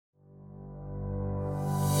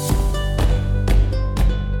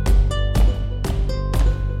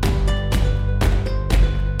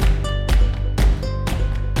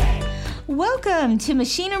Welcome to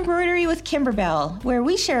Machine Embroidery with Kimberbell, where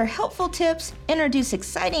we share helpful tips, introduce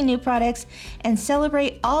exciting new products, and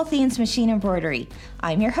celebrate all things machine embroidery.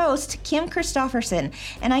 I'm your host, Kim Christofferson,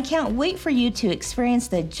 and I can't wait for you to experience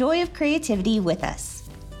the joy of creativity with us.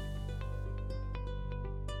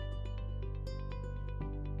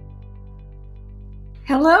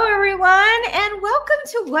 Hello, everyone, and welcome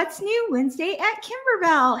to What's New Wednesday at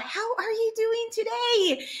Kimberbell. How are you doing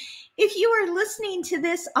today? If you are listening to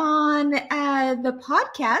this on the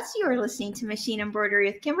podcast, you are listening to Machine Embroidery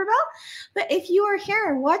with Kimberbell. But if you are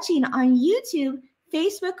here watching on YouTube,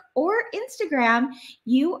 Facebook, or Instagram,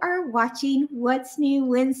 you are watching What's New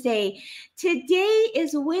Wednesday. Today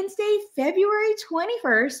is Wednesday, February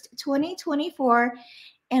 21st, 2024,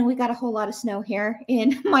 and we got a whole lot of snow here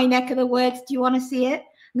in my neck of the woods. Do you want to see it?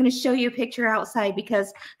 I'm going to show you a picture outside because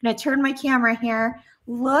I'm going to turn my camera here.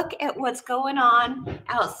 Look at what's going on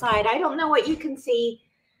outside. I don't know what you can see,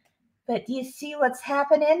 but do you see what's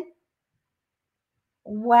happening?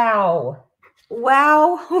 Wow.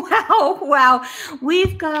 Wow, wow, wow.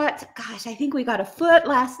 We've got, gosh, I think we got a foot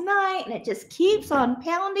last night and it just keeps on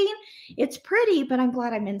pounding. It's pretty, but I'm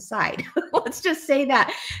glad I'm inside. Let's just say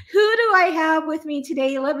that. Who do I have with me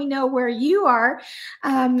today? Let me know where you are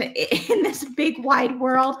in this big wide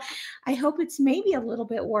world. I hope it's maybe a little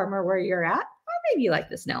bit warmer where you're at. Or maybe you like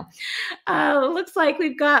the snow. Looks like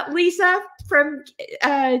we've got Lisa from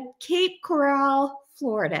Cape Coral,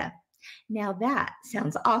 Florida. Now that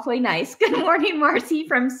sounds awfully nice. Good morning, Marcy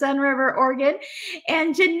from Sun River, Oregon,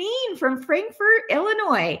 and Janine from Frankfort,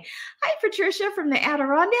 Illinois. Hi, Patricia from the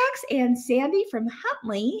Adirondacks and Sandy from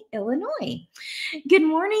Huntley, Illinois. Good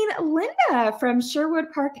morning, Linda from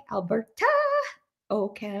Sherwood Park, Alberta. Oh,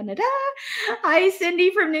 Canada. Hi,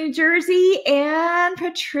 Cindy from New Jersey and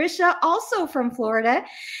Patricia also from Florida.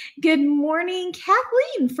 Good morning,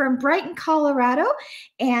 Kathleen from Brighton, Colorado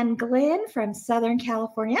and Glenn from Southern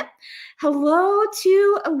California. Hello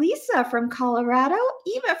to Lisa from Colorado,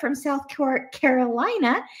 Eva from South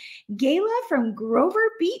Carolina, Gayla from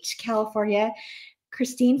Grover Beach, California,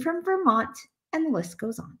 Christine from Vermont, and the list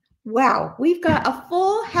goes on. Wow, we've got a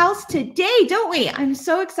full house today, don't we? I'm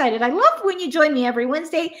so excited. I love when you join me every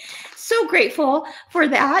Wednesday. So grateful for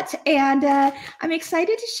that. And I'm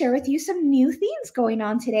excited to share with you some new things going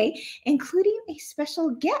on today, including a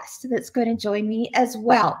special guest that's going to join me as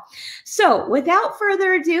well. So without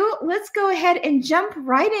further ado, let's go ahead and jump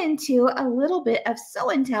right into a little bit of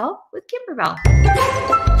Sew and Tell with Kimberbell.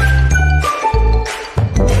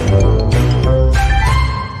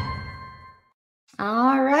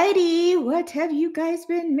 All righty, what have you guys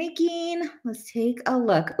been making? Let's take a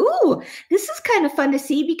look. Ooh, this is kind of fun to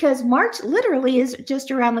see because March literally is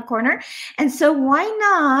just around the corner. And so why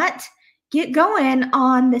not get going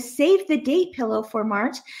on the Save the Date pillow for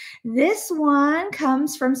March? This one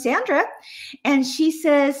comes from Sandra, and she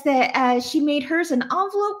says that she made hers an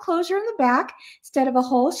envelope closure in the back instead of a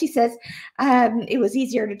hole. She says it was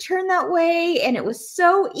easier to turn that way, and it was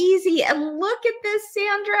so easy. And look at this,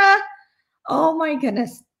 Sandra. Oh my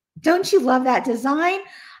goodness. Don't you love that design?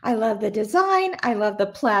 I love the design. I love the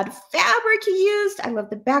plaid fabric you used. I love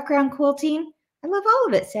the background quilting. I love all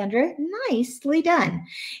of it, Sandra. Nicely done.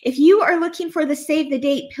 If you are looking for the Save the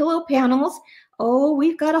Date pillow panels, oh,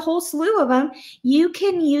 we've got a whole slew of them. You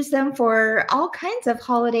can use them for all kinds of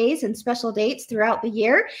holidays and special dates throughout the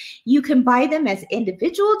year. You can buy them as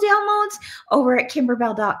individual downloads over at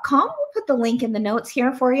kimberbell.com. We'll put the link in the notes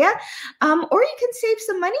here for you. Or you can save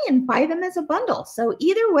some money and buy them as a bundle. So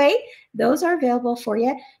either way, those are available for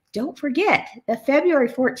you. Don't forget the February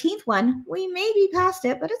 14th one. We may be past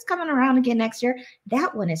it, but it's coming around again next year.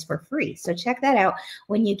 That one is for free. So check that out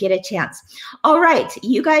when you get a chance. All right.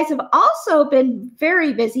 You guys have also been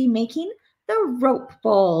very busy making the rope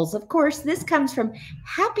bowls. Of course, this comes from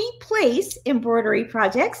Happy Place Embroidery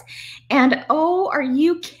Projects. And oh, are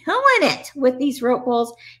you killing it with these rope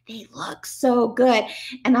bowls? They look so good.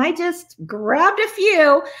 And I just grabbed a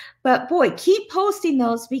few, but boy, keep posting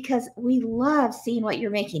those because we love seeing what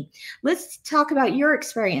you're making. Let's talk about your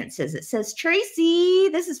experiences. It says Tracy,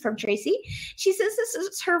 this is from Tracy. She says this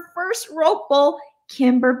is her first rope bowl,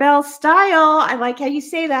 Kimberbell style. I like how you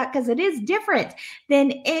say that because it is different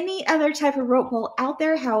than any other type of rope bowl out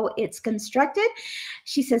there, how it's constructed.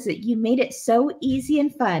 She says that you made it so easy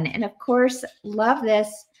and fun. And of course, love this.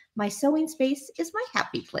 My sewing space is my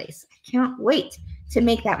happy place. I can't wait to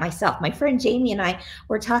make that myself. My friend Jamie and I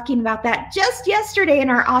were talking about that just yesterday in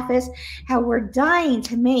our office, how we're dying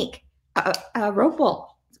to make a rope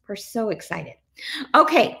bowl. We're so excited.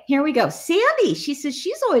 Okay, here we go. Sandy, she says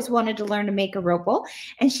she's always wanted to learn to make a rope bowl,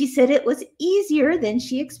 and she said it was easier than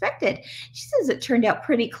she expected. She says it turned out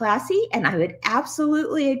pretty classy, and I would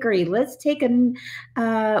absolutely agree. Let's take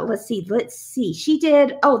let's see. She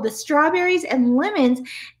did, the strawberries and lemons,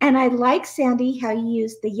 and I like, Sandy, how you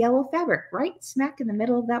used the yellow fabric right smack in the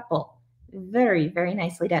middle of that bowl. Very, very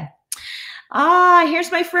nicely done.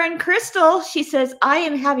 Here's my friend Crystal. She says, I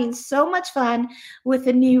am having so much fun with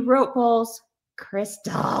the new rope bowls.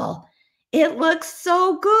 Crystal, it looks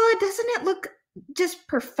so good. Doesn't it look just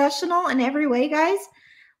professional in every way, guys?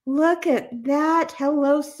 Look at that.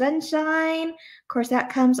 Hello, sunshine. Of course, that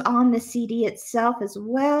comes on the CD itself as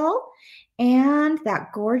well. And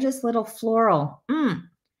that gorgeous little floral.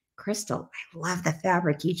 Crystal, I love the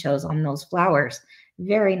fabric you chose on those flowers.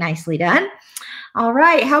 Very nicely done. All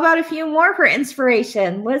right, how about a few more for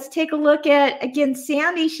inspiration? Let's take a look at, again,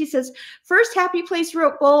 Sandy. She says, first happy place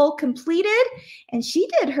rope bowl completed, and she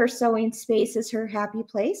did her sewing space as her happy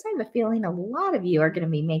place. I have a feeling a lot of you are going to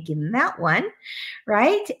be making that one,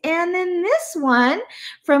 right? And then this one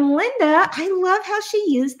from Linda, I love how she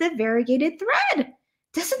used the variegated thread.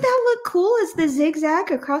 Doesn't that look cool as the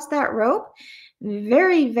zigzag across that rope?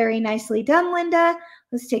 Very, very nicely done, Linda.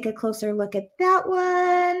 Let's take a closer look at that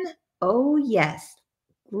one. Oh, yes.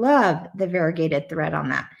 Love the variegated thread on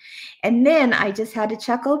that. And then I just had to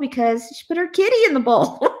chuckle because she put her kitty in the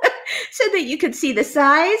bowl so that you could see the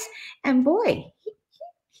size. And boy,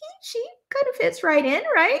 she kind of fits right in,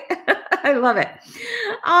 right? I love it.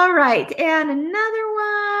 All right. And another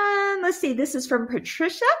one. Let's see. This is from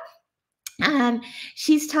Patricia.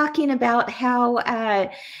 She's talking about how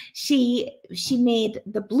she made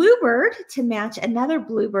the bluebird to match another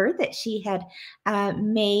bluebird that she had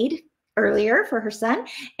made earlier for her son,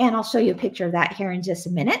 and I'll show you a picture of that here in just a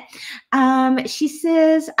minute. She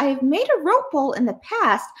says, I've made a rope bowl in the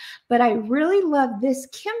past, but I really love this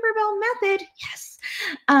Kimberbell method. Yes.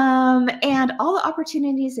 And all the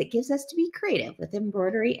opportunities it gives us to be creative with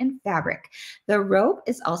embroidery and fabric. The rope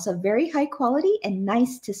is also very high quality and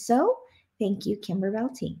nice to sew. Thank you,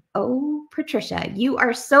 Kimberbell team. Oh, Patricia, you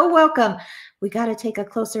are so welcome. We got to take a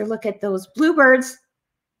closer look at those bluebirds.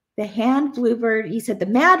 The hand bluebird, you said the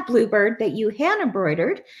mad bluebird that you hand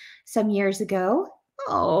embroidered some years ago.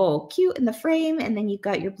 Oh, cute in the frame. And then you've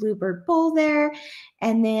got your bluebird bowl there.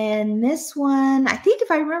 And then this one, I think if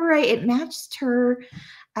I remember right, it matched her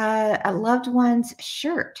a loved one's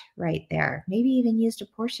shirt right there. Maybe even used a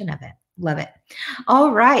portion of it. Love it.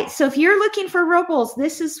 All right. So if you're looking for rope bowls,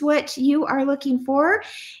 this is what you are looking for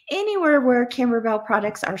anywhere where Kimberbell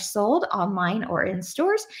products are sold online or in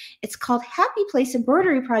stores. It's called Happy Place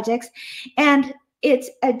Embroidery Projects. And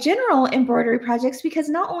it's a general embroidery projects because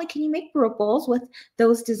not only can you make rope bowls with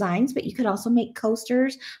those designs, but you could also make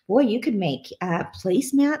coasters. Boy, you could make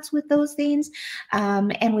placemats with those things.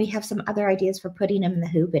 And we have some other ideas for putting them in the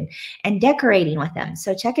hoop and decorating with them.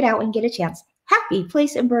 So check it out when you get a chance. Happy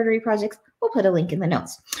Place Embroidery Projects. We'll put a link in the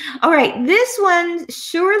notes. All right, this one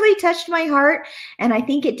surely touched my heart, and I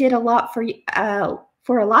think it did a lot for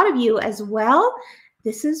a lot of you as well.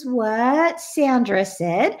 This is what Sandra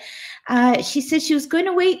said. She said she was going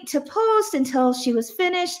to wait to post until she was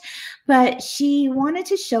finished, but she wanted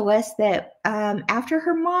to show us that after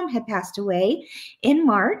her mom had passed away in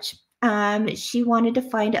March, she wanted to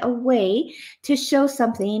find a way to show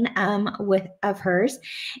something of hers.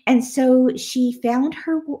 And so she found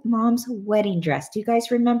her mom's wedding dress. Do you guys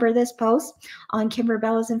remember this post on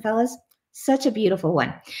Kimberbellas and Fellas? Such a beautiful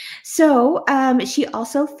one. So she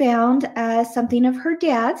also found something of her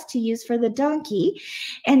dad's to use for the donkey.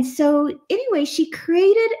 And so anyway, she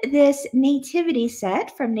created this nativity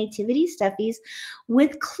set from Nativity Stuffies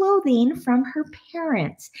with clothing from her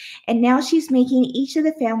parents. And now she's making each of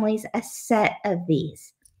the families a set of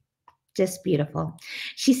these. Just beautiful.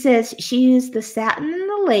 She says she used the satin and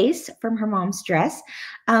the lace from her mom's dress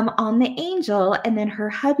on the angel, and then her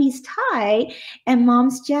hubby's tie and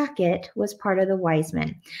mom's jacket was part of the wise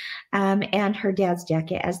men, and her dad's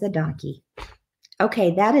jacket as the donkey.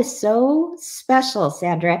 Okay, that is so special,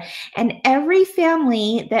 Sandra. And every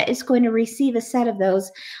family that is going to receive a set of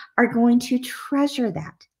those are going to treasure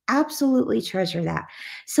that. Absolutely treasure that.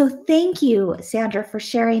 So thank you, Sandra, for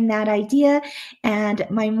sharing that idea. And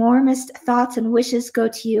my warmest thoughts and wishes go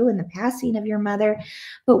to you in the passing of your mother.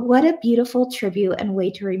 But what a beautiful tribute and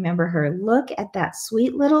way to remember her. Look at that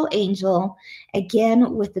sweet little angel,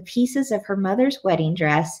 again, with the pieces of her mother's wedding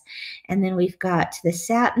dress. And then we've got the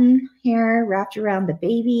satin hair wrapped around the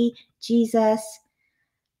baby Jesus.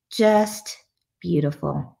 Just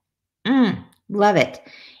beautiful. Love it.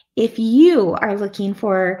 If you are looking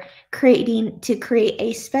for create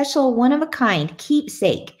a special one-of-a-kind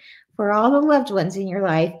keepsake for all the loved ones in your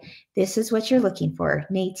life, this is what you're looking for: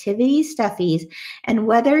 nativity stuffies. And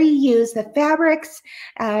whether you use the fabrics,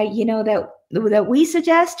 that we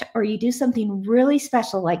suggest, or you do something really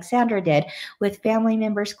special like Sandra did with family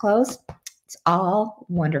members' clothes, it's all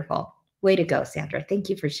wonderful. Way to go, Sandra. Thank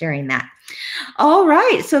you for sharing that. All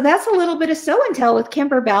right, so that's a little bit of show and tell with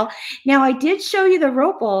Kimberbell. Now, I did show you the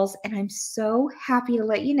rope balls, and I'm so happy to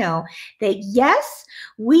let you know that, yes,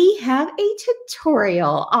 we have a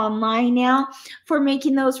tutorial online now for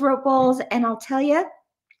making those rope balls, and I'll tell you,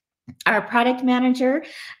 our product manager,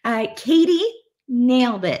 Katie,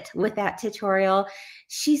 nailed it with that tutorial.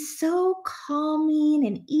 She's so calming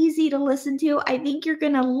and easy to listen to. I think you're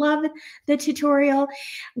going to love the tutorial.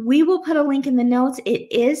 We will put a link in the notes.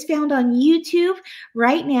 It is found on YouTube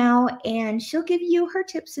right now, and she'll give you her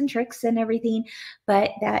tips and tricks and everything,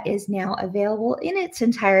 but that is now available in its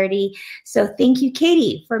entirety. So thank you,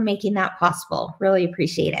 Katie, for making that possible. Really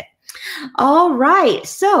appreciate it. All right,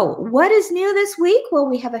 so what is new this week? Well,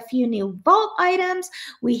 we have a few new vault items.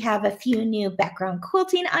 We have a few new background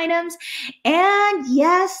quilting items. And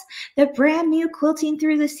yes, the brand new Quilting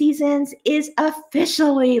Through the Seasons is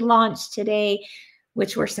officially launched today,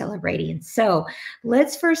 which we're celebrating. So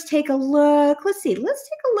let's first take a look. Let's take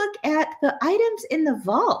a look at the items in the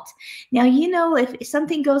vault. Now, you know, if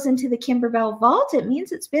something goes into the Kimberbell vault, it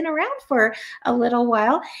means it's been around for a little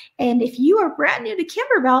while. And if you are brand new to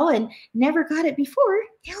Kimberbell and never got it before,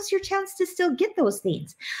 now's your chance to still get those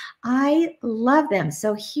things. I love them.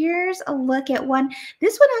 So here's a look at one.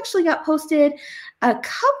 This one actually got posted a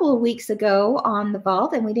couple of weeks ago on the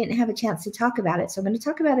vault, and we didn't have a chance to talk about it. So I'm going to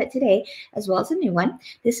talk about it today, as well as a new one.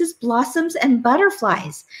 This is Blossoms and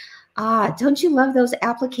Butterflies. Don't you love those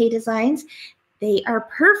applique designs? They are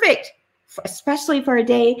perfect, especially for a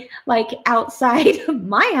day like outside of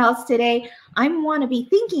my house today. I want to be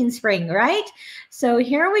thinking spring, right? So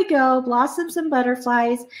here we go, Blossoms and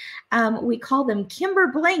Butterflies. We call them Kimber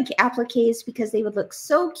blank appliques because they would look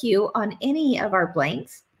so cute on any of our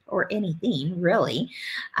blanks, or anything really.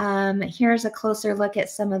 Here's a closer look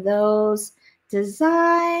at some of those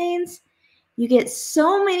designs. You get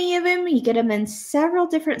so many of them. You get them in several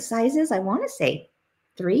different sizes. I want to say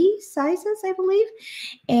 3 sizes, I believe.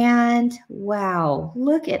 And wow,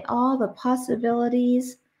 look at all the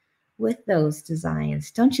possibilities with those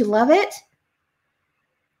designs. Don't you love it?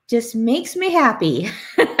 Just makes me happy.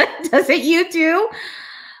 Does it you too?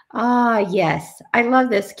 Yes, I love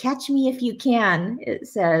this. Catch me if you can, it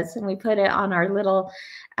says, and we put it on our little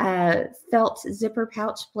felt zipper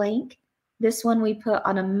pouch blank. This one we put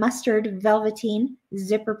on a mustard velveteen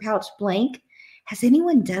zipper pouch blank. Has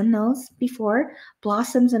anyone done those before?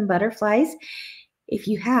 Blossoms and Butterflies? If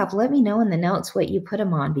you have, let me know in the notes what you put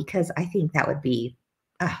them on, because I think that would be,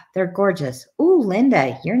 they're gorgeous. Ooh,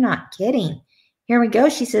 Linda, you're not kidding. Here we go.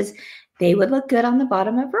 She says, they would look good on the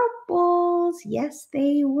bottom of rope balls. Yes,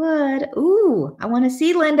 they would. Ooh, I want to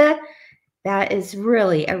see, Linda. That is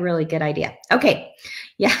really a really good idea. Okay.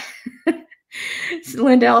 Yeah.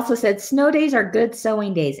 Linda also said, snow days are good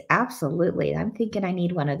sewing days. Absolutely. I'm thinking I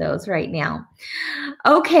need one of those right now.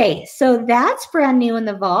 Okay, so that's brand new in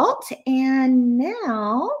the vault. And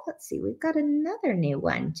now, let's see, we've got another new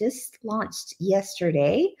one just launched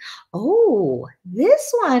yesterday. Oh,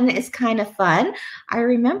 this one is kind of fun. I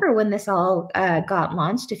remember when this all got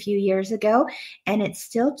launched a few years ago, and it's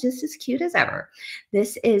still just as cute as ever.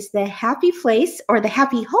 This is the Happy Place, or the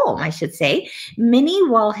Happy Home, I should say, mini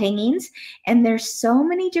wall hangings. And there's so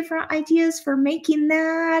many different ideas for making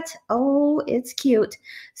that. Oh, it's cute.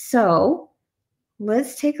 So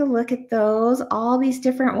let's take a look at those, all these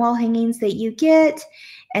different wall hangings that you get,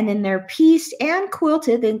 and then they're pieced and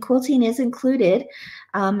quilted. Then quilting is included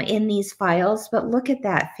in these files, but look at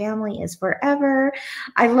that. Family is forever.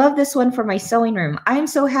 I love this one for my sewing room. I'm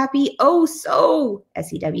so happy. Oh, so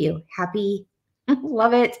SEW, happy.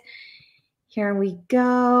 Love it. Here we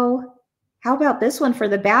go. How about this one for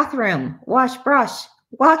the bathroom? Wash, brush,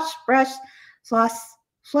 floss,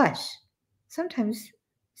 flush. Sometimes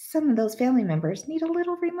some of those family members need a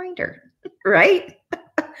little reminder, right?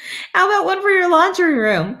 How about one for your laundry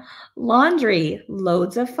room? Laundry,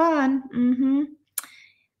 loads of fun.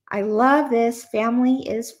 I love this. Family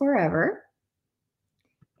is forever.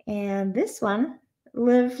 And this one,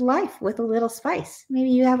 live life with a little spice.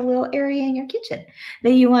 Maybe you have a little area in your kitchen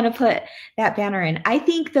that you want to put that banner in. I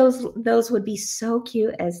think those would be so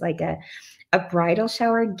cute as like a bridal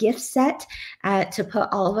shower gift set to put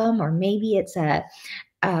all of them, or maybe it's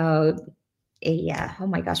oh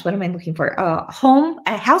my gosh, what am I looking for?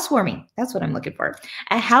 A housewarming. That's what I'm looking for.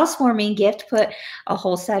 A housewarming gift. Put a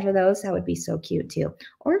whole set of those. That would be so cute too.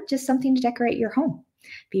 Or just something to decorate your home.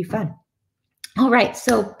 Be fun. All right,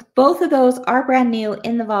 so both of those are brand new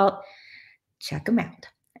in the vault. Check them out.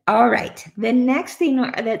 All right, the next thing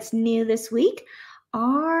that's new this week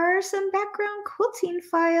are some background quilting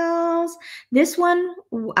files. This one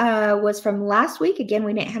was from last week. Again,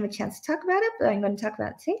 we didn't have a chance to talk about it, but I'm going to talk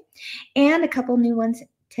about it today. And a couple new ones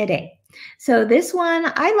today. So this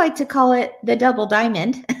one, I like to call it the double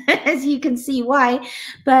diamond, as you can see why,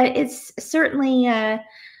 but it's certainly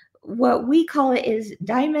what we call it is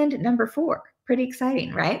diamond number 4. Pretty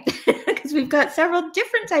exciting, right? Because we've got several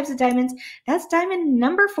different types of diamonds. That's diamond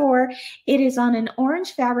number 4. It is on an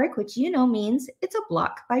orange fabric, which you know means it's a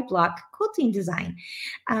block by block quilting design.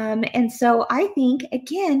 And so I think,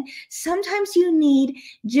 again, sometimes you need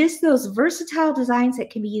just those versatile designs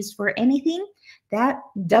that can be used for anything. That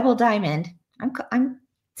double diamond, I'm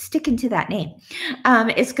sticking to that name.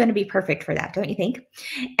 It's going to be perfect for that, don't you think?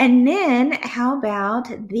 And then how about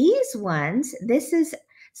these ones? This is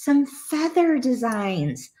some feather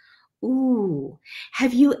designs. Ooh,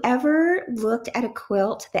 have you ever looked at a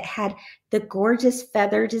quilt that had the gorgeous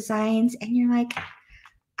feather designs and you're like,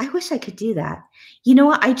 I wish I could do that. You know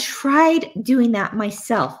what? I tried doing that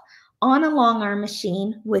myself on a long arm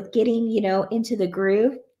machine with getting, into the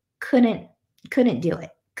groove. Couldn't do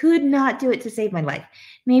it. Could not do it to save my life.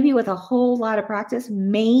 Maybe with a whole lot of practice,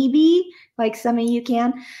 maybe like some of you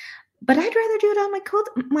can, but I'd rather do it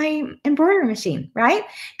on my embroidery machine, right?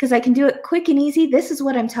 Because I can do it quick and easy. This is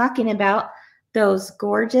what I'm talking about. Those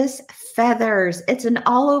gorgeous feathers. It's an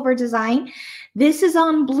all over design. This is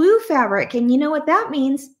on blue fabric. And you know what that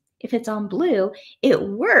means? If it's on blue, it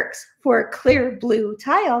works for clear blue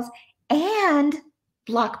tiles and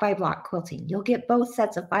block by block quilting. You'll get both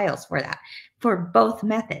sets of files for that, for both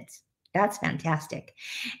methods. That's fantastic.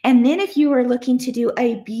 And then if you were looking to do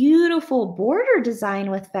a beautiful border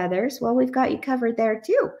design with feathers, well, we've got you covered there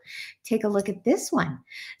too. Take a look at this one.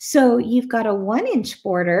 So you've got a 1-inch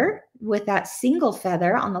border with that single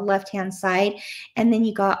feather on the left-hand side, and then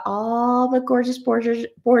you got all the gorgeous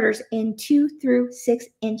borders in 2 through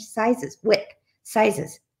 6-inch width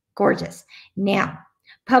sizes. Gorgeous. Now,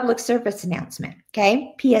 public service announcement,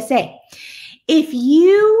 okay? PSA. If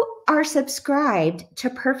you are subscribed to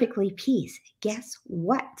Perfectly Piece, guess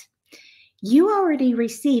what? You already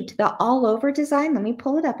received the all over design. Let me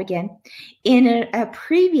pull it up again. In a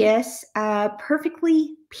previous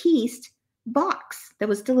Perfectly Pieced box that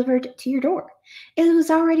was delivered to your door. It was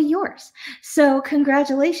already yours. So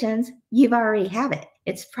congratulations, you've already have it.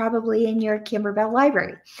 It's probably in your Kimberbell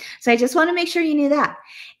library. So I just want to make sure you knew that.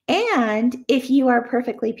 And if you are a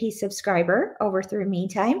Perfectly Pieced subscriber over through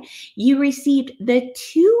Meantime, you received the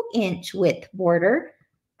 2-inch width border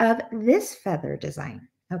of this feather design.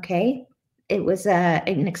 Okay, it was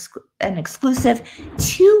an exclusive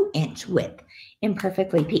 2-inch width in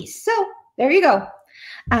Perfectly Pieced. So there you go.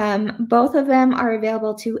 Both of them are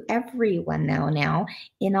available to everyone now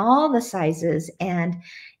in all the sizes, and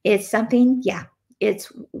it's something, it's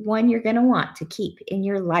one you're going to want to keep in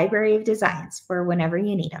your library of designs for whenever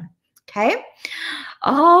you need them. Okay.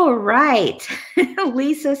 All right.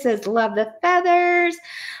 Lisa says, love the feathers.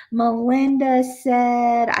 Melinda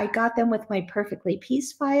said, I got them with my Perfectly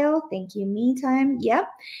Pieced file. Thank you, Meantime. Yep,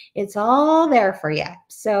 it's all there for you.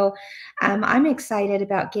 So I'm excited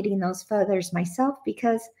about getting those feathers myself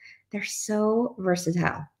because they're so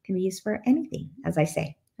versatile. Can be used for anything, as I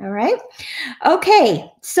say. All right.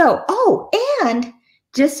 Okay. So, and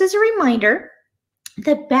just as a reminder,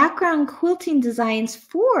 the background quilting designs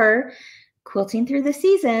for Quilting Through the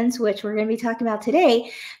Seasons, which we're going to be talking about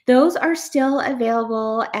today, those are still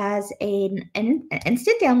available as an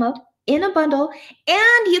instant download in a bundle,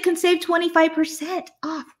 and you can save 25%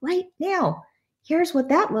 off right now. Here's what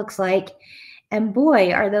that looks like. And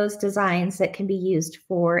boy, are those designs that can be used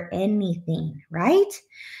for anything, right?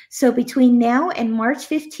 So between now and March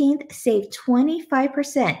 15th, save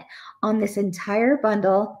 25% on this entire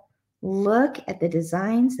bundle. Look at the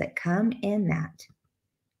designs that come in that.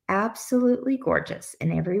 Absolutely gorgeous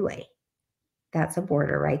in every way. That's a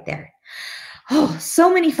border right there. Oh,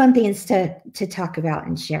 so many fun things to talk about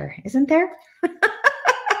and share, isn't there?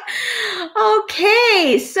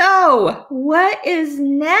 Okay, so what is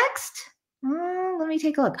next? Let me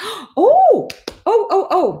take a look. Oh!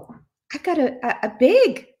 I've got a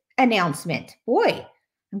big announcement. Boy,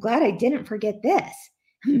 I'm glad I didn't forget this.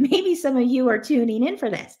 Maybe some of you are tuning in for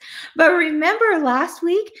this. But remember last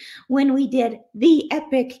week when we did the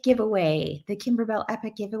epic giveaway, the Kimberbell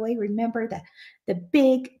epic giveaway? Remember the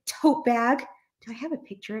big tote bag? Do I have a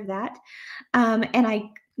picture of that? And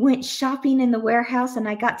I went shopping in the warehouse and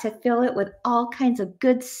I got to fill it with all kinds of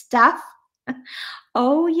good stuff.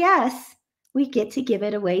 Oh, yes. we get to give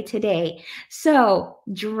it away today. So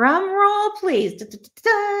drum roll, please. Da, da, da,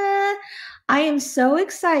 da. I am so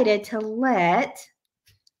excited to let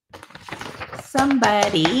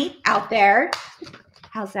somebody out there,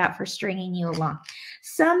 how's that for stringing you along?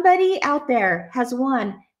 Somebody out there has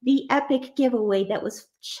won the epic giveaway that was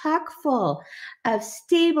chock full of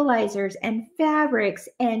stabilizers and fabrics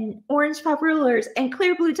and orange pop rulers and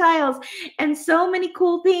clear blue tiles and so many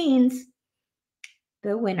cool things.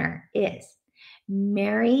 The winner is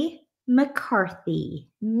Mary McCarthy.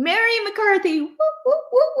 Mary McCarthy. Woo, woo,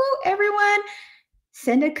 woo, woo. Everyone,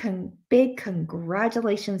 send a big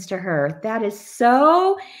congratulations to her. That is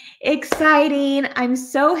so exciting. I'm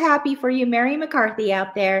so happy for you, Mary McCarthy,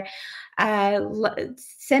 out there.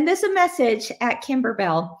 Send us a message at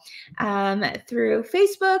Kimberbell through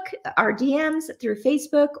Facebook, our DMs through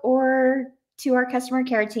Facebook, or to our customer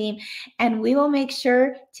care team, and we will make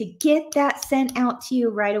sure to get that sent out to you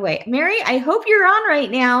right away. Mary, I hope you're on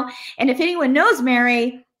right now. And if anyone knows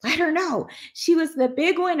Mary, let her know. She was the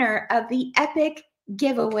big winner of the epic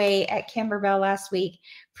giveaway at Kimberbell last week.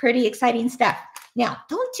 Pretty exciting stuff. Now,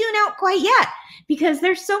 don't tune out quite yet because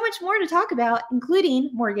there's so much more to talk about,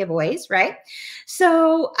 including more giveaways, right?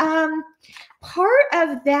 So part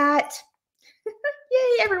of that,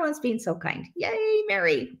 yay, everyone's being so kind. Yay,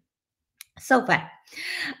 Mary. So fun.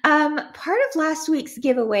 Part of last week's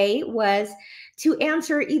giveaway was to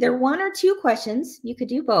answer either one or two questions. You could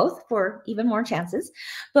do both for even more chances.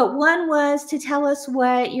 But one was to tell us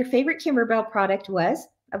what your favorite Kimberbell product was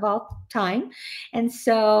of all time. And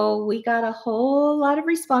so we got a whole lot of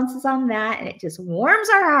responses on that. And it just warms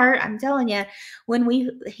our heart, I'm telling you, when we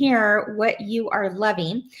hear what you are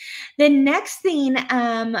loving. The next thing,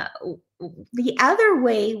 the other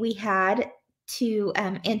way we had to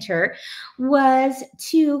enter was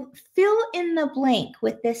to fill in the blank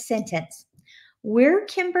with this sentence. We're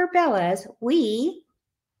Kimberbellas, we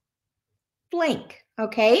blank,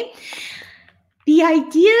 okay? The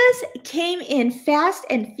ideas came in fast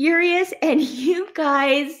and furious, and you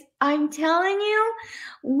guys, I'm telling you,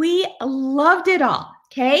 we loved it all.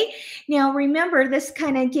 Okay. Now remember, this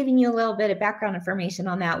kind of giving you a little bit of background information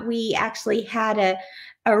on that. We actually had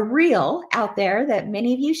a reel out there that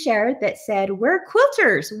many of you shared that said, we're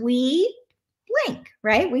quilters, we blank,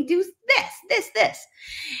 right? We do this.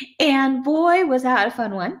 And boy, was that a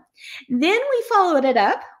fun one. Then we followed it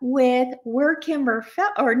up with we're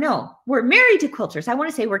married to quilters. I want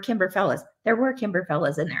to say we're Kimberfellas. There were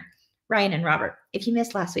Kimberfellas in there. Ryan and Robert. If you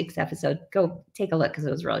missed last week's episode, go take a look because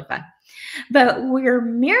it was really fun. But we're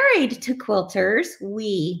married to quilters.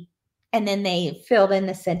 And then they filled in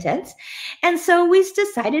the sentence. And so we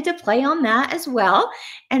decided to play on that as well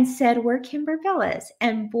and said, we're Kimberbellas.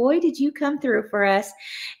 And boy, did you come through for us.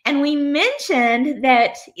 And we mentioned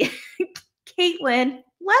that Caitlin,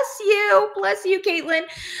 bless you, Caitlin,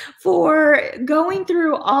 for going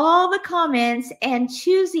through all the comments and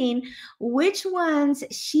choosing which ones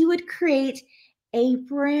she would create a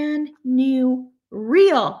brand new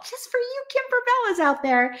reel just for you Kimberbellas out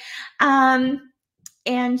there.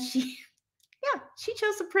 And she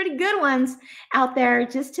chose some pretty good ones out there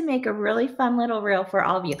just to make a really fun little reel for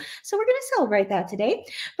all of you. So we're going to celebrate that today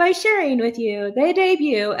by sharing with you the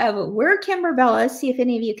debut of We're Kimberbellas. See if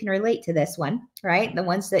any of you can relate to this one, right? The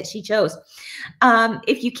ones that she chose.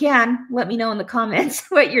 If you can, let me know in the comments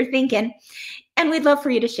what you're thinking. And we'd love for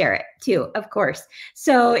you to share it too, of course.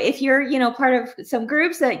 So if you're, part of some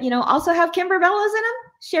groups that, also have Kimberbellas in them,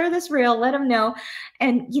 share this reel, let them know,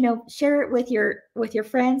 and, share it with your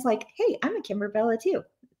friends like, hey, I'm a Kimberbella too.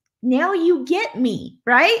 Now you get me,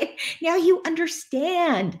 right? Now you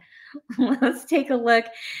understand. Let's take a look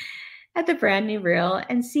at the brand new reel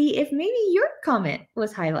and see if maybe your comment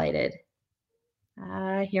was highlighted.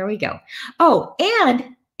 Here we go. Oh,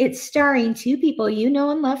 and it's starring two people you know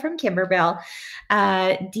and love from Kimberbell,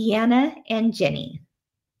 Deanna and Jenny.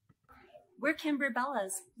 We're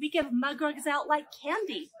Kimberbellas. We give mug rugs out like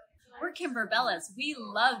candy. We're Kimberbellas. We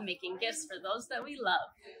love making gifts for those that we love.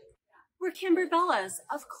 We're Kimberbellas.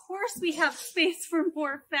 Of course we have space for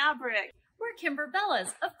more fabric. We're Kimberbellas.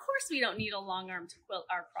 Of course we don't need a long arm to quilt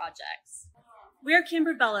our projects. We're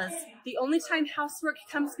Kimberbellas. The only time housework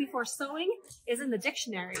comes before sewing is in the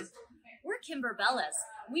dictionary. We're Kimberbellas.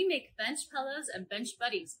 We make bench pillows and bench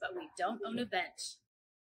buddies, but we don't own a bench.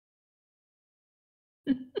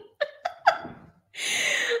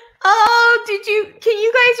 Oh, can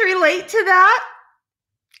you guys relate to that?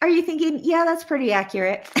 Are you thinking, yeah, that's pretty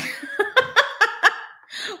accurate?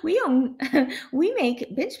 We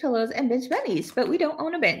make bench pillows and bench buddies, but we don't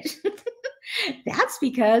own a bench. That's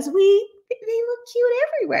because they look cute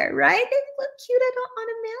everywhere, right? They look cute on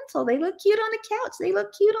a mantle. They look cute on a couch. They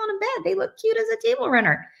look cute on a bed. They look cute as a table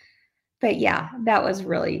runner. But yeah, that was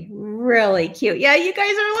really, really cute. Yeah, you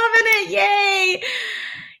guys are loving it. Yay.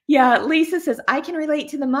 Yeah, Lisa says, I can relate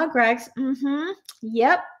to the mug rags. Mm-hmm.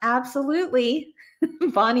 Yep, absolutely.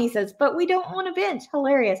 Bonnie says, but we don't own a bench.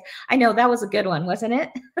 Hilarious. I know, that was a good one, wasn't it?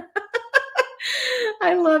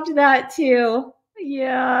 I loved that too.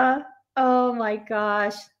 Yeah. Oh my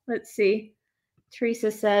gosh. Let's see.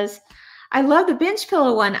 Teresa says, I love the bench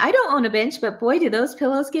pillow one. I don't own a bench, but boy, do those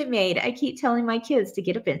pillows get made. I keep telling my kids to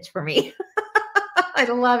get a bench for me. I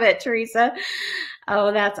love it, Teresa.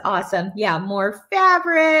 Oh, that's awesome. Yeah, more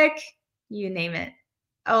fabric, you name it.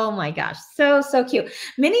 Oh my gosh, so cute.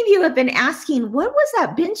 Many of you have been asking, what was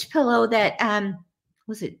that bench pillow that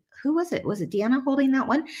who was it? Was it Deanna holding that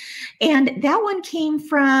one? And that one came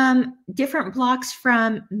from different blocks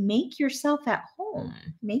from Make Yourself at Home.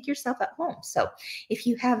 Make Yourself at Home. So if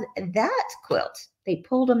you have that quilt, they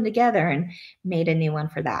pulled them together and made a new one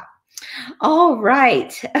for that. All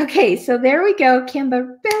right. Okay, so there we go,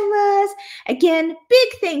 Kimberbellas. Again, big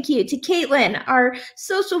thank you to Caitlin, our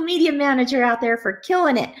social media manager out there, for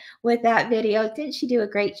killing it with that video. Didn't she do a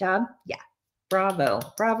great job? Yeah. Bravo,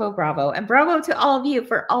 bravo, bravo. And bravo to all of you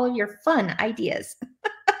for all of your fun ideas.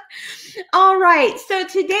 All right, so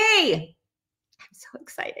today, I'm so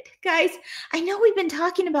excited. Guys, I know we've been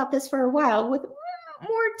talking about this for a while with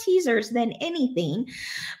more teasers than anything,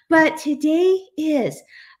 but today is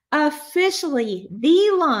officially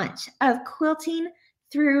the launch of Quilting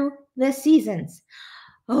Through the Seasons.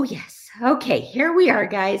 Oh, yes. Okay, here we are,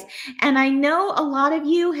 guys. And I know a lot of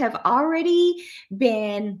you have already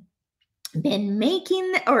been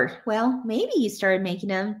making, or well, maybe you started making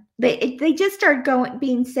them. They just started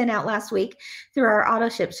being sent out last week through our auto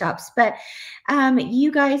ship shops. But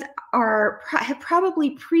you guys have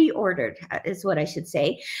probably pre-ordered, is what I should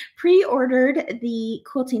say. Pre-ordered the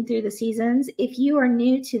Quilting Through the Seasons. If you are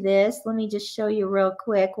new to this, let me just show you real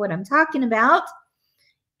quick what I'm talking about.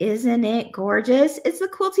 Isn't it gorgeous? It's the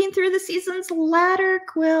Quilting Through the Seasons ladder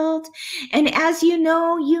quilt. And as you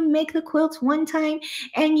know, you make the quilt one time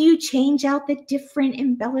and you change out the different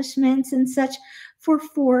embellishments and such for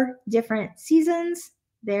 4 different seasons.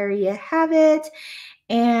 There you have it.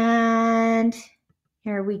 And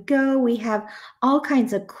here we go. We have all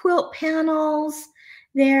kinds of quilt panels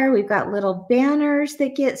there. We've got little banners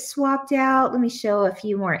that get swapped out. Let me show a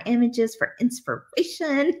few more images for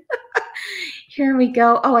inspiration. Here we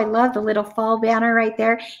go. Oh, I love the little fall banner right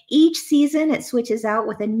there. Each season it switches out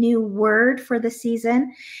with a new word for the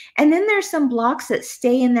season. And then there's some blocks that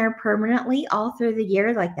stay in there permanently all through the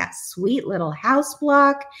year, like that sweet little house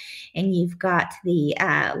block. And you've got the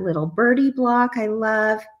little birdie block I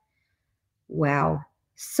love. Wow.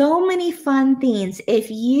 So many fun themes. If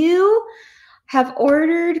you have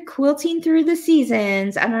ordered Quilting Through the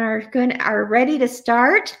Seasons and are ready to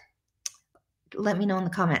start, let me know in the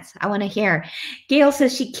comments. I want to hear. Gail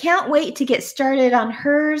says she can't wait to get started on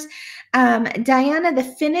hers. Diana,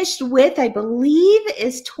 the finished width, I believe,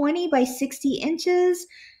 is 20 by 60 inches.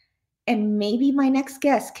 And maybe my next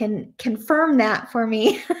guest can confirm that for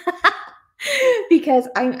me. Because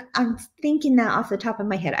I'm thinking that off the top of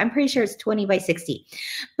my head. I'm pretty sure it's 20 by 60.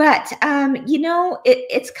 But, you know,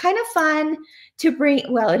 it's kind of fun to bring,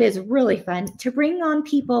 well, it is really fun to bring on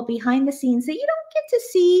people behind the scenes that you don't get to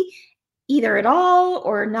see either at all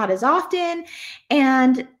or not as often.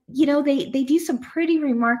 And, you know, they do some pretty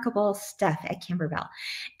remarkable stuff at Kimberbell.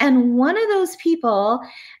 And one of those people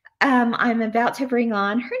I'm about to bring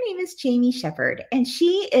on, her name is Jamie Shepard, and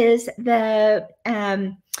she is the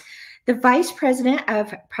Vice President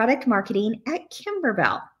of Product Marketing at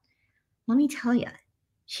Kimberbell. Let me tell you,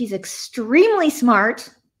 she's extremely smart,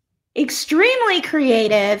 extremely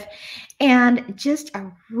creative, and just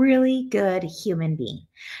a really good human being.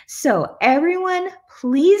 So everyone,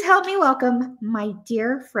 please help me welcome my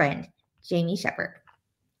dear friend, Jamie Shepard.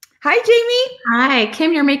 Hi, Jamie. Hi,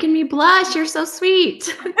 Kim, you're making me blush. You're so sweet.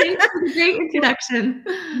 Thanks for the great introduction.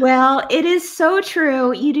 Well, it is so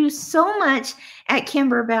true. You do so much at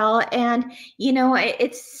Kimberbell, and, you know,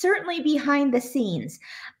 it's certainly behind the scenes.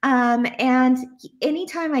 And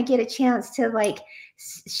anytime I get a chance to like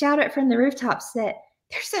shout it from the rooftops that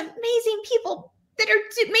there's amazing people that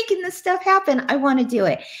are making this stuff happen, I want to do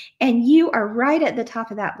it. And you are right at the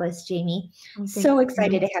top of that list, Jamie. So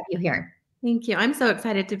excited to have you here. Thank you. I'm so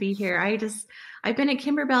excited to be here. I've been at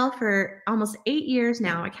Kimberbell for almost 8 years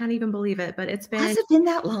now. I can't even believe it, but it's been. Has it been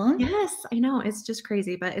that long? Yes, I know. It's just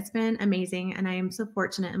crazy, but it's been amazing. And I am so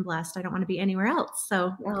fortunate and blessed. I don't want to be anywhere else.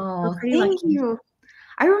 So oh, pretty lucky. You.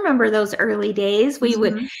 I remember those early days.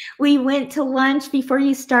 We went to lunch before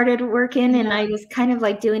you started working, and I was kind of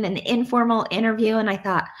like doing an informal interview, and I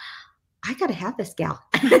thought, I got to have this gal.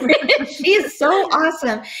 She is so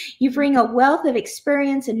awesome. You bring a wealth of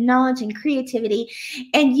experience and knowledge and creativity,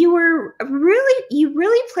 and you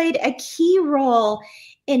really played a key role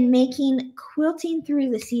in making quilting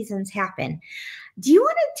through the seasons happen. Do you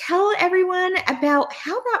want to tell everyone about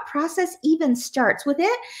how that process even starts with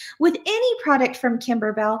any product from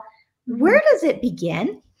Kimberbell? Where does it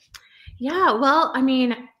begin? Yeah, well, I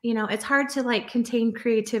mean, it's hard to like contain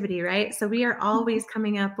creativity, right? So we are always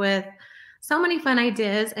coming up with so many fun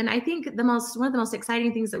ideas. And I think one of the most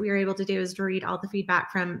exciting things that we were able to do is to read all the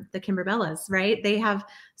feedback from the Kimberbellas, right? They have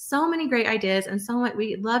so many great ideas, and so much,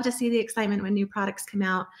 we love to see the excitement when new products come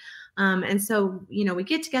out. And so, we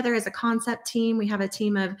get together as a concept team. We have a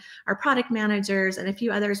team of our product managers and a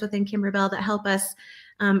few others within Kimberbell that help us.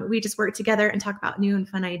 We just work together and talk about new and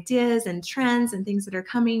fun ideas and trends and things that are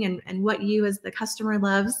coming, and what you as the customer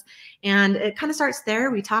loves. And it kind of starts there.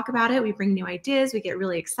 We talk about it. We bring new ideas. We get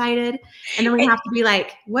really excited. And then we have to be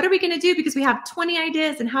like, what are we going to do? Because we have 20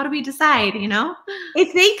 ideas, and how do we decide,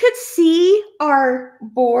 If they could see our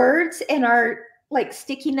boards and our like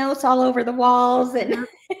sticky notes all over the walls and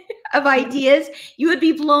of ideas, you would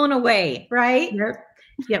be blown away, right? Yep.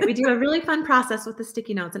 Yeah, we do a really fun process with the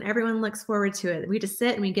sticky notes, and everyone looks forward to it. We just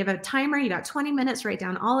sit and we give a timer. You got 20 minutes, write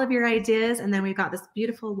down all of your ideas, and then we've got this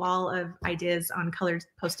beautiful wall of ideas on colored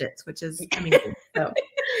Post-its, which is amazing. So,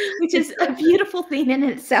 which is a beautiful thing in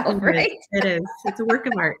itself, right? It is. It's a work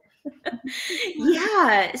of art.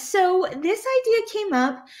 Yeah. So this idea came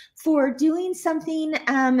up for doing something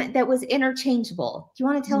that was interchangeable. Do you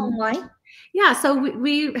want to tell them why? Yeah, so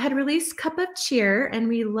we had released Cup of Cheer, and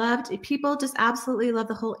people just absolutely love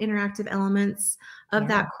the whole interactive elements of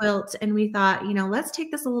that quilt. And we thought, let's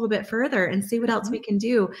take this a little bit further and see what else we can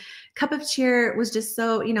do. Cup of Cheer was just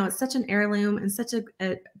so, it's such an heirloom and such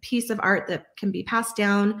a piece of art that can be passed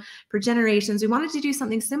down for generations. We wanted to do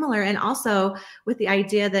something similar, and also with the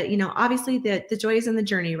idea that, obviously the joy is in the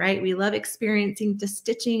journey, right? We love experiencing the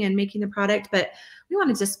stitching and making the product, but we want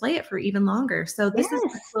to display it for even longer. So this is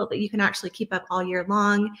a quilt that you can actually keep up all year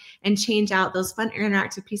long and change out those fun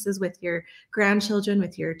interactive pieces with your grandchildren,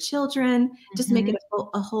 with your children, just make it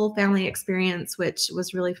a whole family experience, which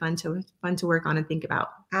was really fun to work on and think about.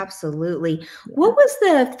 Absolutely. Yeah. What was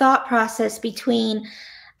the thought process between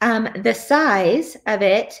the size of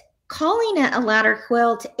it, calling it a ladder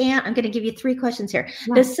quilt, and I'm going to give you 3 questions here.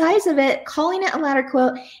 Yeah. The size of it, calling it a ladder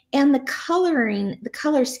quilt, and the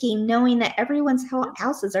color scheme, knowing that everyone's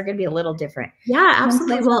houses are going to be a little different. Yeah,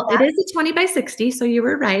 absolutely. Well, it is a 20 by 60, so you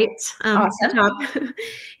were right. Awesome.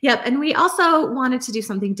 Yep. And we also wanted to do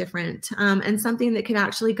something different, and something that could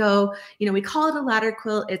actually go, we call it a ladder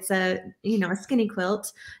quilt. It's a skinny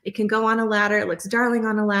quilt. It can go on a ladder. It looks darling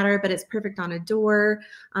on a ladder, but it's perfect on a door.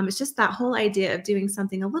 It's just that whole idea of doing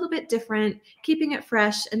something a little bit different, keeping it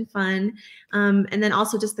fresh and fun. And then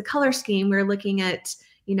also just the color scheme. We're looking at,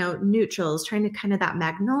 neutrals, trying to kind of that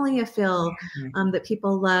magnolia feel that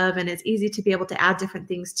people love. And it's easy to be able to add different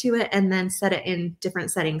things to it and then set it in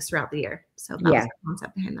different settings throughout the year. So that was the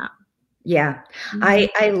concept behind that. Yeah,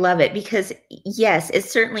 I love it because yes, it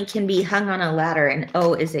certainly can be hung on a ladder and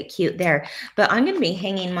oh, is it cute there? But I'm going to be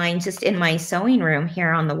hanging mine just in my sewing room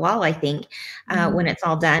here on the wall, I think, when it's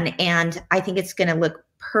all done. And I think it's going to look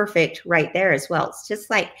perfect right there as well. It's just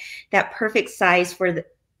like that perfect size for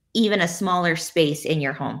even a smaller space in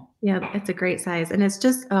your home. Yeah, it's a great size. And it's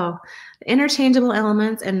just, the interchangeable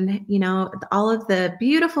elements and, all of the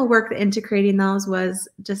beautiful work that into creating those was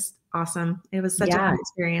just awesome. It was such a fun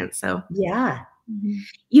experience. So yeah.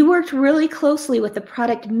 You worked really closely with the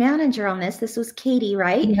product manager on this. This was Katie,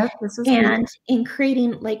 right? Yep, this was and in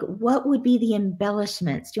creating what would be the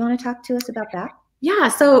embellishments. Do you want to talk to us about that? Yeah,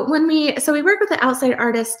 so we worked with the outside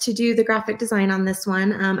artist to do the graphic design on this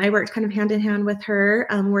one. I worked kind of hand in hand with her,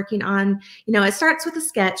 working on, it starts with a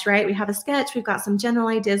sketch, right? We have a sketch, we've got some general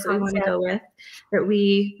ideas that we want to go with that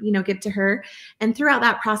we, give to her. And throughout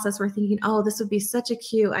that process, we're thinking, oh, this would be such a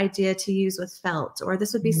cute idea to use with felt, or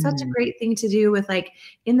this would be such a great thing to do with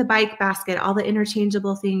in the bike basket, all the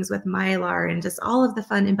interchangeable things with Mylar and just all of the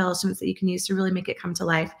fun embellishments that you can use to really make it come to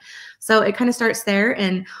life. So it kind of starts there.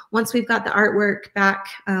 And once we've got the artwork back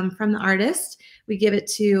from the artist,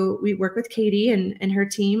 we work with Katie and her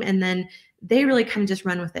team, and then they really kind of just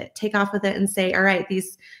run with it, take off with it and say, all right,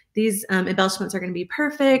 these embellishments are going to be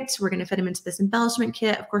perfect. We're going to fit them into this embellishment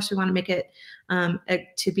kit. Of course, we want to make it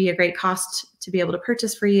to be a great cost to be able to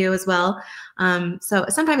purchase for you as well. So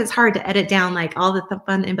sometimes it's hard to edit down all the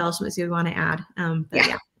fun embellishments you want to add. But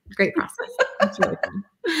yeah, great process. It's really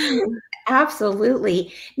fun.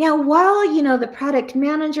 Absolutely. Now, while the product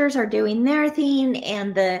managers are doing their thing,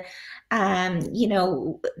 and the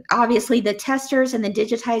obviously the testers and the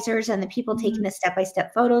digitizers and the people taking the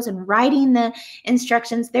step-by-step photos and writing the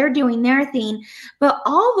instructions, they're doing their thing. But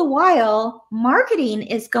all the while, marketing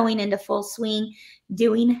is going into full swing,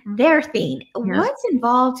 doing their thing. Yeah. What's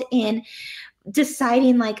involved in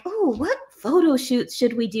deciding, like, oh, what photo shoots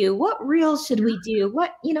should we do? What reels should we do?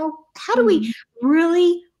 What, how do we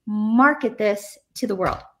really market this to the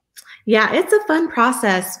world? Yeah, it's a fun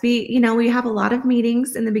process. We have a lot of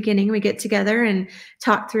meetings in the beginning. We get together and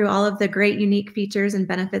talk through all of the great, unique features and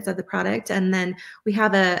benefits of the product. And then we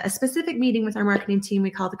have a specific meeting with our marketing team we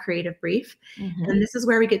call the creative brief. And this is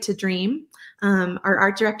where we get to dream. Our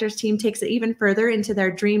art directors team takes it even further into their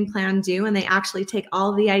dream plan do, and they actually take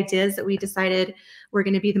all the ideas that we decided were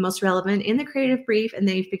going to be the most relevant in the creative brief, and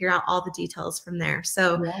they figure out all the details from there.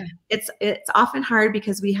 So it's often hard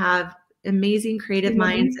because we have amazing creative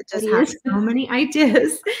minds that just have so many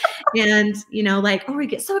ideas, and like, oh, we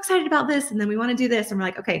get so excited about this, and then we want to do this, and we're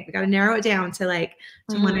like, okay, we got to narrow it down to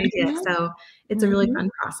one idea. So it's a really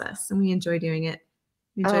fun process, and we enjoy doing it.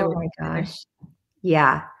 Oh my gosh.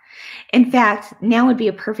 Yeah. In fact, now would be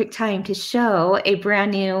a perfect time to show a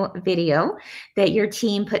brand new video that your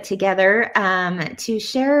team put together to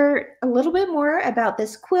share a little bit more about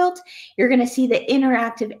this quilt. You're going to see the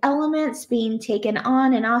interactive elements being taken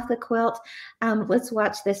on and off the quilt. Let's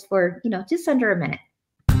watch this for, just under a minute.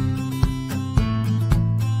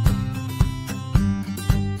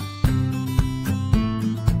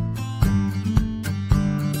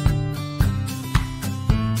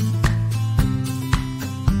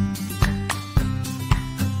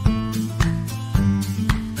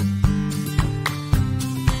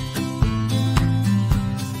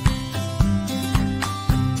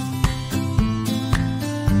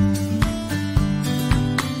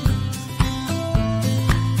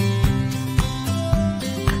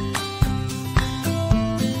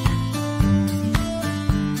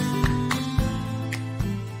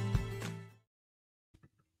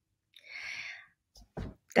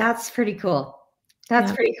 That's pretty cool.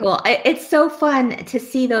 That's pretty cool. It's so fun to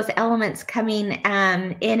see those elements coming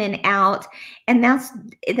in and out. And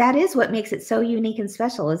that is what makes it so unique and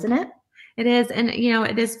special, isn't it? It is. And,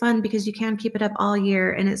 it is fun because you can keep it up all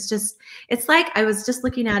year. And it's like, I was just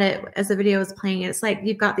looking at it as the video was playing. It's like,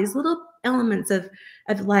 you've got these little elements of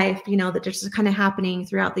life, that are just kind of happening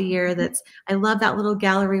throughout the year. I love that little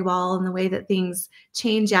gallery wall and the way that things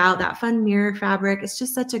change out, that fun mirror fabric. It's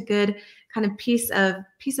just such a good kind of piece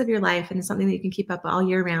of your life, and it's something that you can keep up all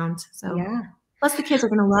year round. So plus the kids are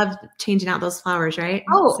going to love changing out those flowers, right?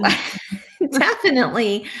 Oh,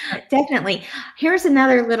 definitely. Here's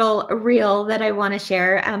another little reel that I want to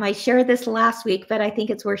share. I shared this last week, but I think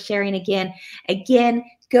it's worth sharing again. Again,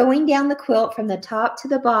 going down the quilt from the top to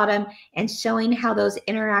the bottom and showing how those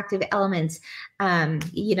interactive elements,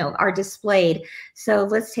 are displayed. So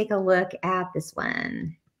let's take a look at this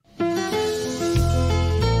one.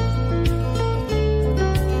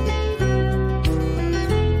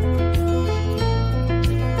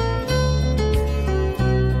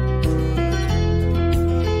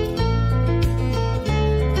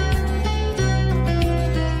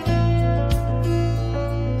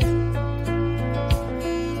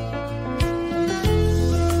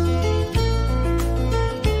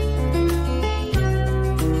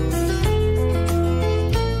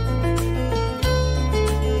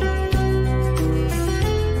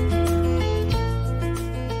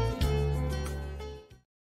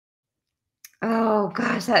 Oh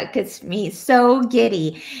gosh, that gets me so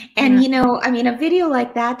giddy. And a video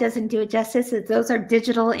like that doesn't do it justice. Those are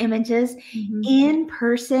digital images. In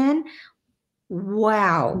person.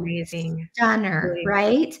 Wow. Amazing. Stunner,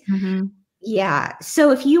 right? Yeah. So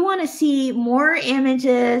if you want to see more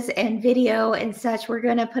images and video and such, we're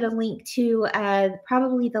going to put a link to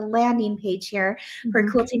probably the landing page here for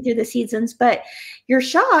Quilting Through the Seasons. But your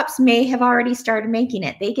shops may have already started making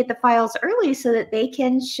it. They get the files early so that they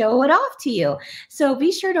can show it off to you. So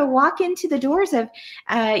be sure to walk into the doors of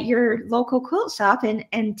your local quilt shop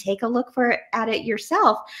and take a look at it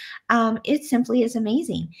yourself. It simply is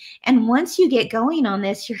amazing. And once you get going on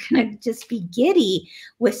this, you're going to just be giddy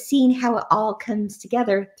with seeing how it all comes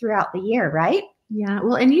together throughout the year, right? Yeah.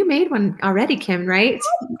 Well, and you made one already, Kim, right?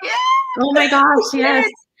 Oh my gosh, yes.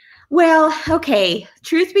 Well, okay.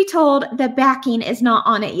 Truth be told, the backing is not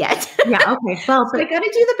on it yet. Yeah, okay. Well, so I got to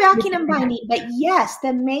do the backing and binding. But yes,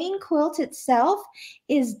 the main quilt itself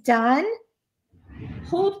is done.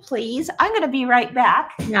 Hold, please. I'm going to be right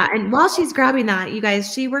back. Yeah, and while she's grabbing that, you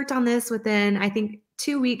guys, she worked on this within, I think,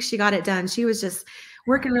 2 weeks. She got it done. She was just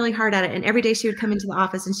working really hard at it. And every day she would come into the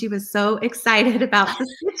office and she was so excited about the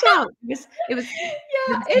stitch out. It was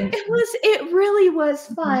Yeah, it really was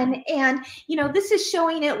fun. And, this is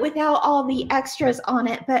showing it without all the extras on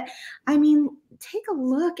it. But I mean, take a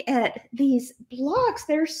look at these blocks.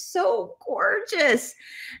 They're so gorgeous.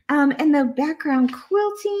 And the background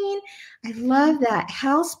quilting. I love that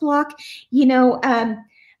house block.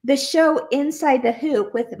 The show Inside the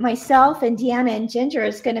Hoop with myself and Deanna and Ginger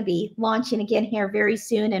is going to be launching again here very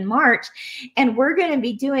soon in March. And we're going to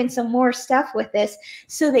be doing some more stuff with this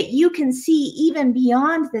so that you can see even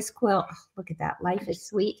beyond this quilt. Oh, look at that. Life is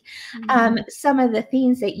sweet. Some of the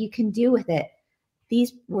things that you can do with it.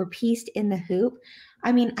 These were pieced in the hoop.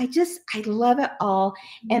 I mean, I love it all.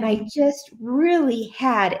 And I just really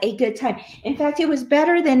had a good time. In fact, it was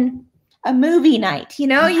better than a movie night.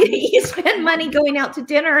 You spend money going out to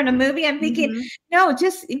dinner and a movie. I'm thinking, no,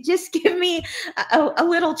 just give me a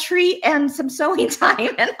little treat and some sewing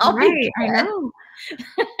time, and I'll be good. I know.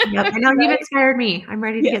 Yep, I know. You've inspired me. I'm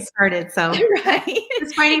ready to get started. So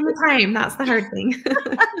just finding the time. That's the hard thing.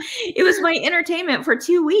 It was my entertainment for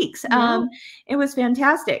 2 weeks. It was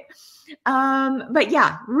fantastic. But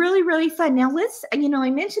yeah, really, really fun. Now let's, I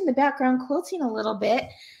mentioned the background quilting a little bit.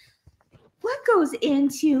 What goes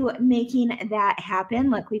into making that happen?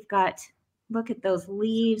 Look at those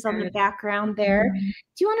leaves on the background there. Do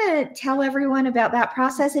you want to tell everyone about that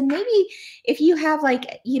process? And maybe if you have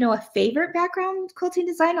a favorite background quilting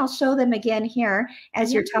design, I'll show them again here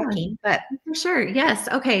as you're talking. But for sure. Yes.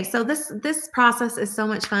 Okay. So this process is so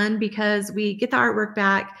much fun because we get the artwork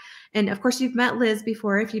back. And of course you've met Liz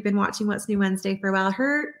before, if you've been watching What's New Wednesday for a while.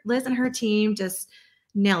 Liz and her team just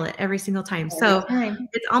nail it every single time.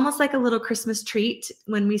 It's almost like a little Christmas treat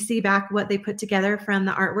when we see back what they put together from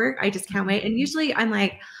the artwork. I just can't wait. And usually I'm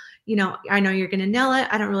like, I know you're going to nail it.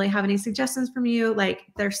 I don't really have any suggestions from you.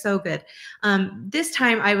 They're so good. This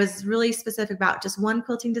time I was really specific about just one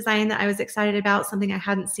quilting design that I was excited about, something I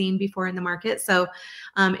hadn't seen before in the market. So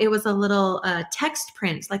it was a little text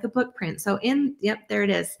print, like a book print. So there it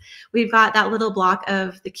is. We've got that little block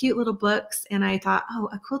of the cute little books. And I thought,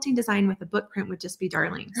 a quilting design with a book print would just be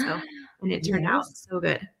darling. So, and it turned out so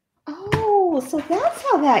good. Oh, so that's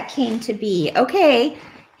how that came to be. Okay.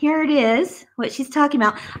 Here it is, what she's talking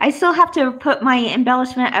about. I still have to put my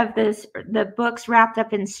embellishment of the books wrapped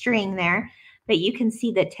up in string there, but you can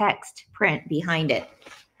see the text print behind it.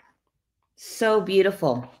 So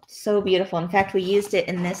beautiful. So beautiful. In fact, we used it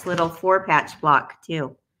in this little 4-patch block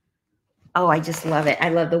too. Oh, I just love it. I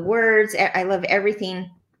love the words. I love everything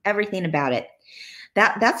about it.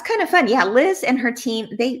 That's kind of fun. Yeah, Liz and her team,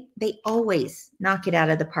 they always knock it out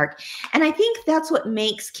of the park. And I think that's what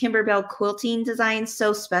makes Kimberbell quilting designs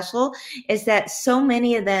so special, is that so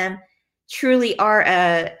many of them truly are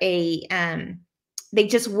they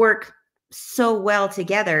just work so well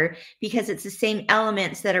together because it's the same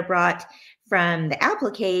elements that are brought from the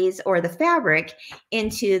appliques or the fabric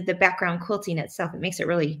into the background quilting itself. It makes it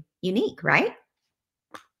really unique, right?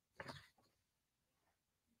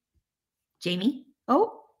 Jamie?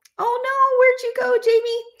 Oh no, where'd you go,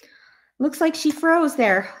 Jamie? Looks like she froze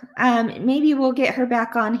there. Maybe we'll get her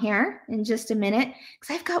back on here in just a minute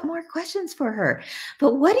because I've got more questions for her.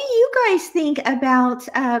 But what do you guys think about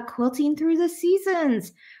quilting through the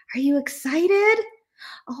seasons? Are you excited?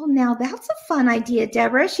 Oh, now that's a fun idea,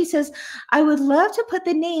 Deborah. She says, I would love to put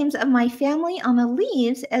the names of my family on the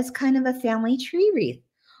leaves as kind of a family tree wreath.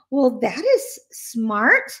 Well, that is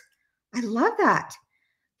smart. I love that.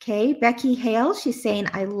 Okay, Becky Hale, she's saying,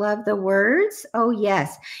 I love the words. Oh,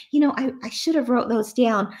 yes. I should have wrote those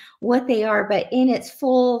down, what they are, but in its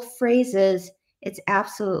full phrases, it's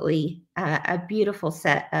absolutely a beautiful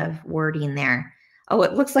set of wording there. Oh,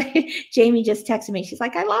 it looks like Jamie just texted me. She's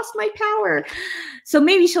like, I lost my power. So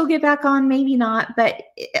maybe she'll get back on, maybe not. But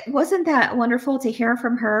wasn't that wonderful to hear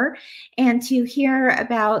from her and to hear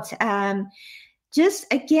about just,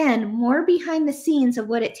 again, more behind the scenes of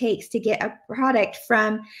what it takes to get a product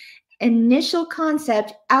from initial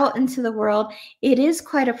concept out into the world. It is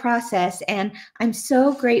quite a process, and I'm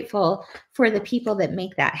so grateful for the people that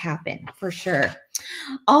make that happen, for sure.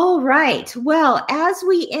 All right. Well, as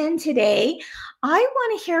we end today, I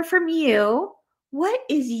want to hear from you. What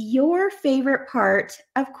is your favorite part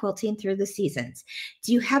of quilting through the seasons?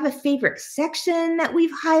 Do you have a favorite section that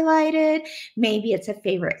we've highlighted? Maybe it's a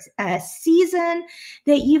favorite season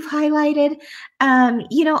that you've highlighted.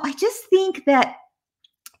 I just think that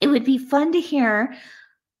it would be fun to hear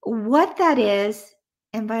what that is.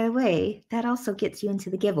 And by the way, that also gets you into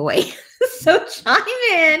the giveaway. So chime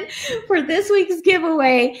in for this week's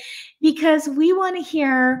giveaway because we want to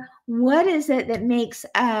hear what is it that makes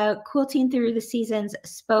quilting through the seasons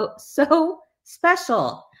so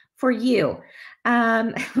special for you.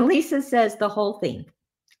 Lisa says the whole thing.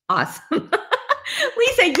 Awesome.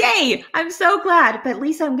 Lisa, yay. I'm so glad. But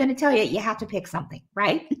Lisa, I'm going to tell you, you have to pick something,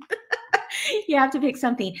 right? You have to pick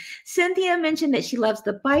something. Cynthia mentioned that she loves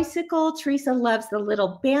the bicycle. Teresa loves the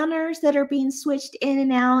little banners that are being switched in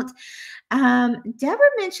and out. Deborah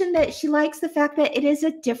mentioned that she likes the fact that it is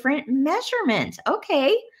a different measurement.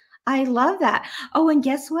 Okay. I love that. Oh, and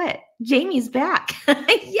guess what? Jamie's back.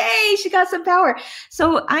 Yay, she got some power.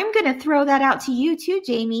 So I'm going to throw that out to you too,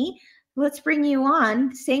 Jamie. Let's bring you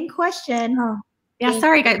on. Same question. Oh, yeah,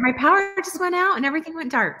 sorry, guys. My power just went out and everything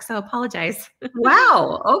went dark, so apologize.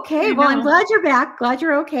 Wow. Okay. Well, I'm glad you're back. Glad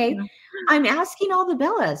you're okay. Yeah. I'm asking all the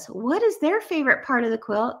Bellas, what is their favorite part of the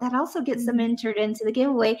quilt? That also gets them entered into the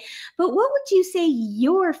giveaway. But what would you say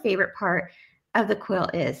your favorite part of the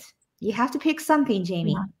quilt is? You have to pick something,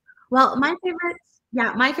 Jamie. Yeah. Well, my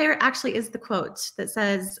favorite actually is the quote that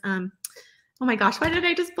says, oh my gosh, why did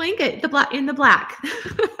I just blank it? In the black.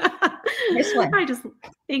 This one.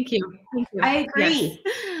 Thank you. I agree.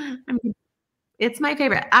 Yes. It's my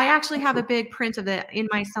favorite. I actually have a big print of it in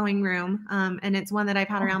my sewing room. And it's one that I've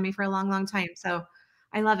had around me for a long, long time. So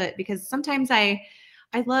I love it because sometimes I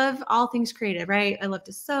love all things creative, right? I love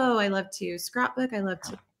to sew. I love to scrapbook. I love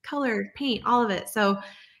to color, paint, all of it. So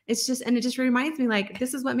it just reminds me like,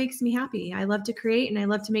 this is what makes me happy. I love to create and I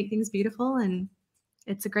love to make things beautiful. And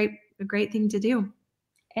it's a great thing to do.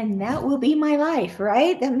 And that will be my life,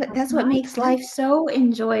 right? That's what makes life so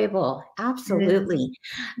enjoyable. Absolutely.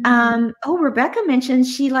 Oh, Rebecca mentioned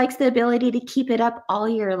she likes the ability to keep it up all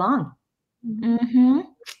year long. Mm-hmm.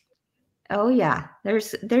 Oh yeah,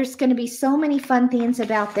 there's going to be so many fun things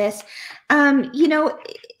about this.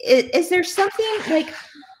 Is there something like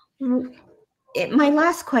my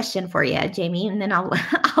last question for you, Jamie, and then I'll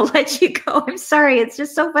let you go. I'm sorry, it's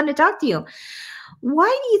just so fun to talk to you. Why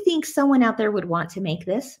do you think someone out there would want to make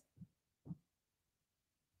this?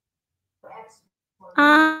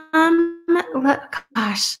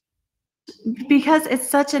 Gosh, because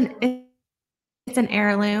it's an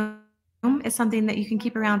heirloom. It's something that you can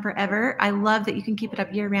keep around forever. I love that you can keep it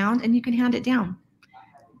up year round and you can hand it down.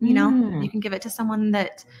 You know, you can give it to someone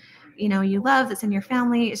that, you love, that's in your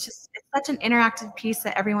family. It's such an interactive piece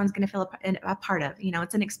that everyone's going to feel a part of.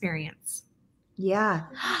 It's an experience. Yeah.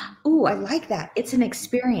 Oh, I like that. It's an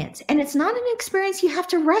experience. And it's not an experience you have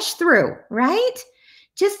to rush through, right?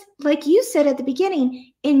 Just like you said at the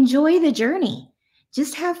beginning, enjoy the journey.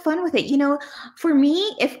 Just have fun with it. For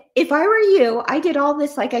me, if I were you, I did all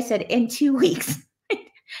this, like I said, in 2 weeks.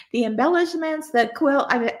 The embellishments, the quilt,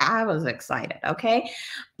 I was excited, okay?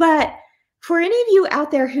 But for any of you out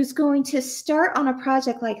there who's going to start on a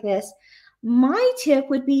project like this, my tip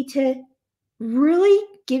would be to really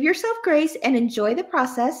give yourself grace and enjoy the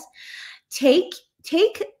process. Take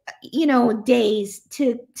days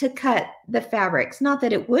to cut the fabrics. Not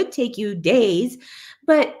that it would take you days,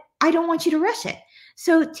 but I don't want you to rush it.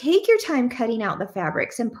 So take your time cutting out the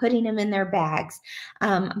fabrics and putting them in their bags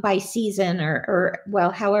by season or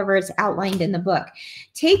however it's outlined in the book.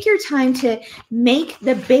 Take your time to make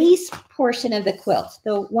the base portion of the quilt,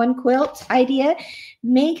 the one quilt idea,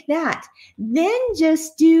 make that. Then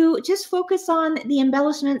just focus on the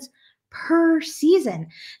embellishments per season.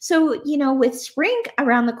 So, with spring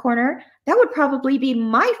around the corner, that would probably be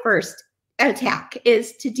my first attack,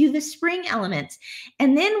 is to do the spring elements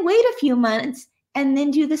and then wait a few months and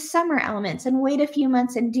then do the summer elements and wait a few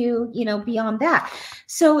months and do, beyond that.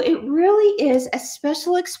 So it really is a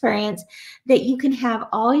special experience that you can have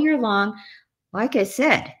all year long. Like I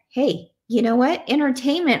said, hey, you know what?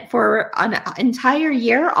 Entertainment for an entire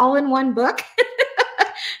year, all in one book.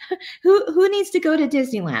 Who needs to go to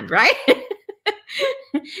Disneyland, right?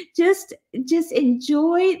 Just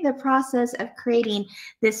enjoy the process of creating.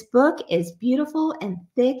 This book is beautiful and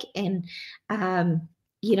thick and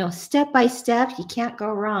step by step. You can't go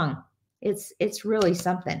wrong. It's really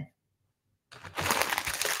something.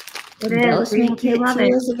 Embellishment kit too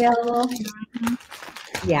is available.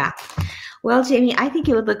 Mm-hmm. Yeah. Well, Jamie, I think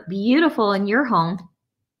it would look beautiful in your home.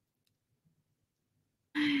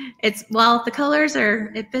 The colors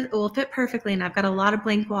will fit perfectly, and I've got a lot of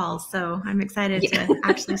blank walls, so I'm excited to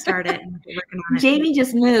actually start it and get working on it. Jamie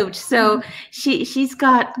just moved, so she's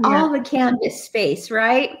got all the canvas space,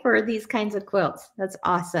 right, for these kinds of quilts. That's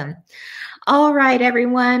awesome. All right,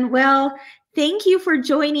 everyone. Well, thank you for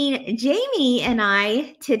joining Jamie and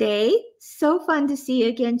I today. So fun to see you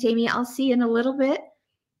again, Jamie. I'll see you in a little bit.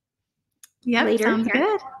 Yeah, later. Sounds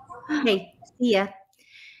good. Okay, see ya.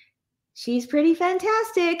 She's pretty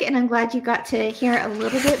fantastic, and I'm glad you got to hear a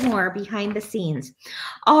little bit more behind the scenes.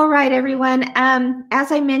 All right, everyone.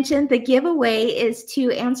 As I mentioned, the giveaway is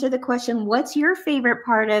to answer the question, what's your favorite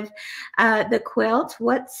part of the quilt?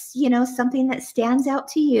 What's, something that stands out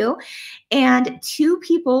to you? And 2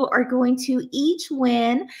 people are going to each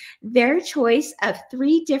win their choice of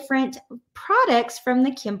 3 different products from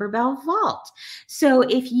the Kimberbell Vault. So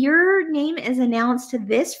if your name is announced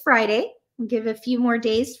this Friday, we'll give a few more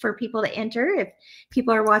days for people to enter if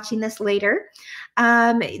people are watching this later.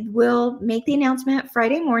 We'll make the announcement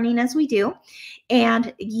Friday morning as we do,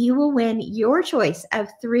 and you will win your choice of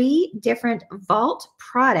 3 different Vault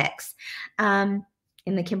products in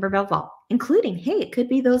the Kimberbell Vault, including, hey, it could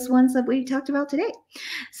be those ones that we talked about today.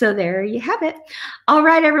 So there you have it. All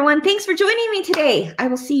right, everyone. Thanks for joining me today. I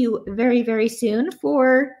will see you very, very soon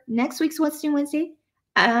for next week's What's New Wednesday.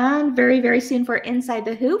 And very, very soon for Inside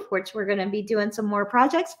the Hoop, which we're going to be doing some more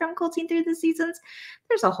projects from Quilting Through the Seasons.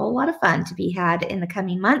 There's a whole lot of fun to be had in the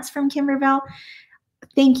coming months from Kimberbell.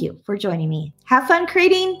 Thank you for joining me. Have fun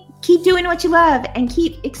creating, keep doing what you love, and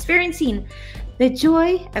keep experiencing the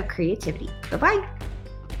joy of creativity. Bye-bye.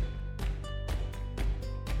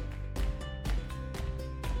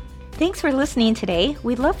 Thanks for listening today.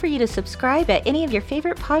 We'd love for you to subscribe at any of your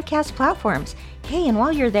favorite podcast platforms. Hey, and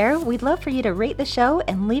while you're there, we'd love for you to rate the show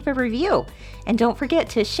and leave a review. And don't forget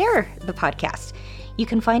to share the podcast. You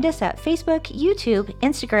can find us at Facebook, YouTube,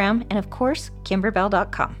 Instagram, and of course,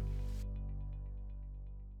 Kimberbell.com.